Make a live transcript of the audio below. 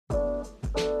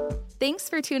Thanks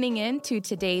for tuning in to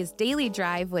today's Daily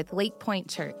Drive with Lake Point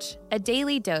Church, a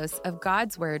daily dose of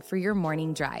God's Word for your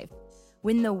morning drive.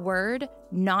 When the Word,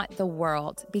 not the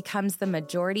world, becomes the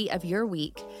majority of your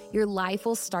week, your life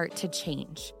will start to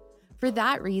change. For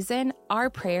that reason, our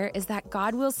prayer is that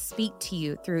God will speak to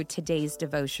you through today's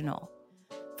devotional.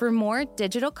 For more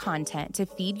digital content to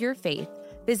feed your faith,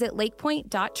 visit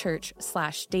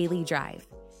lakepoint.church/dailydrive.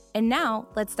 And now,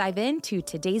 let's dive into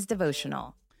today's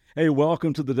devotional. Hey,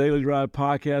 welcome to the Daily Drive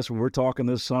podcast, where we're talking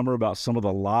this summer about some of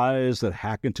the lies that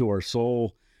hack into our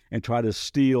soul and try to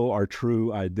steal our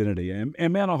true identity. And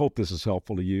man, I hope this is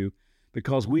helpful to you,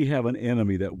 because we have an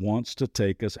enemy that wants to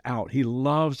take us out. He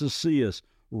loves to see us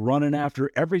running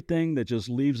after everything that just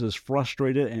leaves us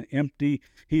frustrated and empty.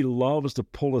 He loves to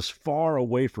pull us far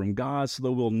away from God so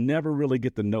that we'll never really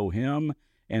get to know Him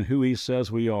and who He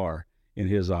says we are in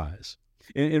His eyes.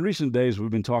 In recent days,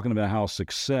 we've been talking about how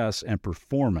success and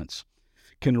performance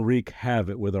can wreak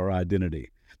havoc with our identity.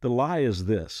 The lie is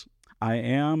this: I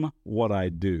am what I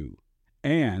do,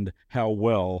 and how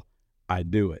well I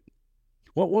do it.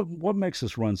 What makes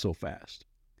us run so fast?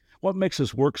 What makes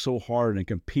us work so hard and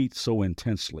compete so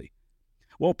intensely?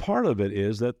 Well, part of it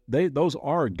is that those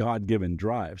are God-given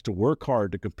drives. To work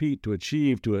hard, to compete, to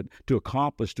achieve, to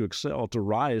accomplish, to excel, to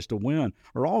rise, to win,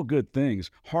 are all good things,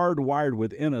 hardwired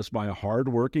within us by a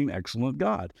hardworking, excellent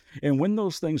God. And when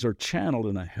those things are channeled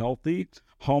in a healthy,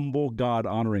 humble,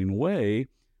 God-honoring way,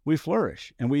 we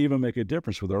flourish, and we even make a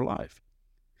difference with our life.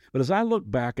 But as I look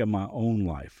back at my own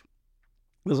life,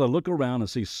 as I look around and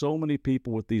see so many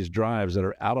people with these drives that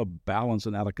are out of balance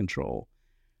and out of control,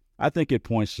 I think it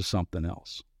points to something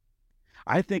else.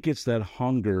 I think it's that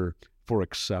hunger for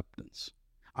acceptance.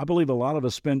 I believe a lot of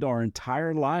us spend our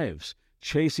entire lives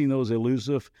chasing those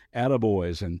elusive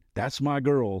Attaboys and "that's my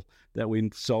girl" that we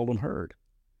seldom heard.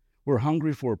 We're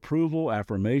hungry for approval,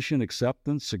 affirmation,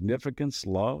 acceptance, significance,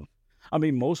 love. I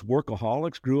mean, most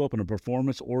workaholics grew up in a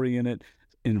performance-oriented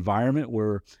environment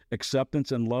where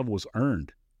acceptance and love was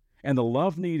earned. And the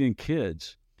love need in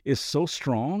kids is so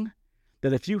strong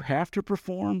that if you have to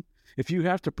perform, if you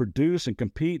have to produce and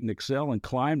compete and excel and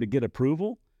climb to get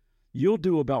approval, you'll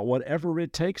do about whatever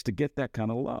it takes to get that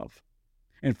kind of love.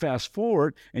 And fast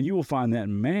forward, and you will find that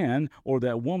man or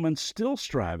that woman still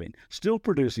striving, still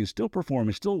producing, still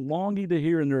performing, still longing to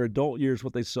hear in their adult years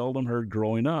what they seldom heard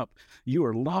growing up. You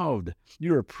are loved.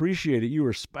 You are appreciated. You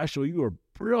are special. You are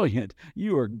brilliant.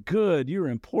 You are good. You're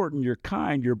important. You're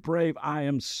kind. You're brave. I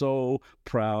am so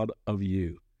proud of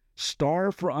you.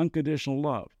 Starve for unconditional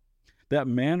love. That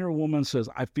man or woman says,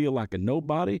 I feel like a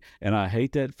nobody, and I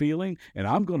hate that feeling, and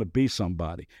I'm going to be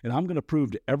somebody, and I'm going to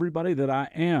prove to everybody that I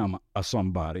am a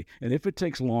somebody. And if it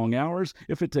takes long hours,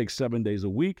 if it takes 7 days a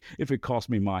week, if it costs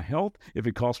me my health, if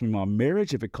it costs me my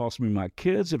marriage, if it costs me my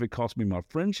kids, if it costs me my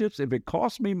friendships, if it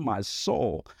costs me my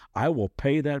soul, I will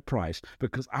pay that price,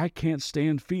 because I can't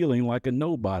stand feeling like a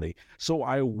nobody. So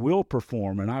I will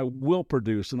perform, and I will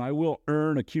produce, and I will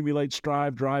earn, accumulate,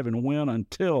 strive, drive, and win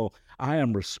until I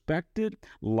am respected,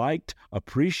 liked,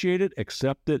 appreciated,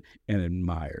 accepted, and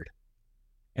admired.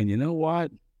 And you know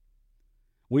what?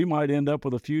 We might end up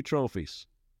with a few trophies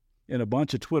and a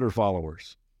bunch of Twitter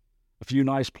followers, a few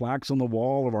nice plaques on the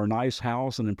wall of our nice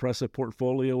house and impressive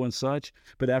portfolio and such.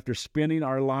 But after spending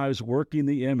our lives working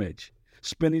the image,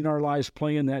 spending our lives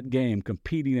playing that game,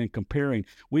 competing and comparing,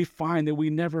 we find that we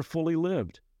never fully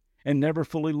lived and never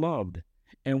fully loved,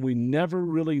 and we never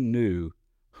really knew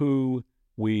who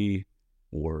we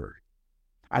were.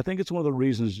 I think it's one of the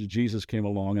reasons Jesus came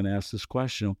along and asked this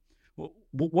question: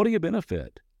 what do you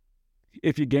benefit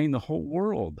if you gain the whole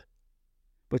world,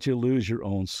 but you lose your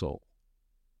own soul?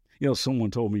 You know,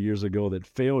 someone told me years ago that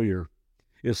failure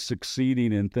is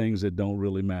succeeding in things that don't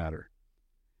really matter.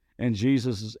 And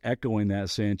Jesus is echoing that,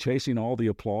 saying, chasing all the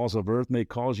applause of earth may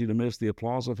cause you to miss the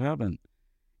applause of heaven.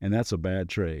 And that's a bad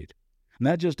trade. And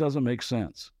that just doesn't make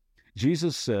sense.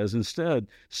 Jesus says, instead,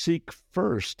 seek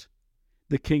first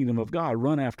the kingdom of God.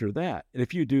 Run after that. And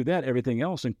if you do that, everything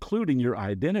else, including your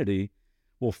identity,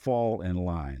 will fall in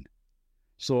line.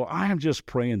 So I am just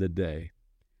praying today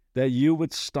that you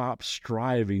would stop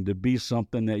striving to be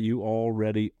something that you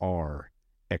already are.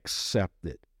 Accept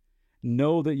it.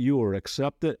 Know that you are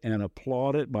accepted and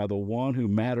applauded by the one who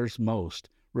matters most.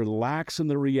 Relax in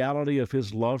the reality of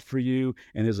His love for you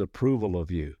and His approval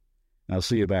of you. And I'll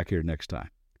see you back here next time.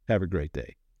 Have a great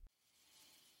day.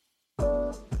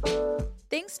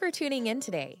 Thanks for tuning in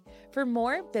today. For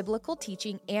more biblical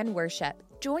teaching and worship,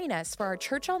 join us for our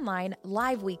Church Online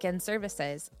live weekend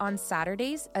services on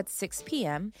Saturdays at 6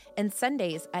 p.m. and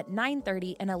Sundays at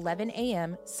 9:30 and 11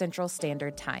 a.m. Central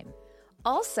Standard Time.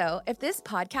 Also, if this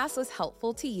podcast was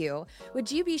helpful to you,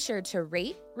 would you be sure to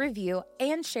rate, review,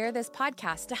 and share this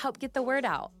podcast to help get the word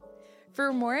out?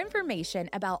 For more information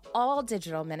about all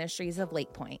digital ministries of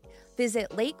Lake Point, visit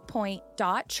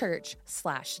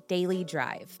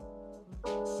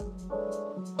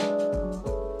lakepoint.church/dailydrive.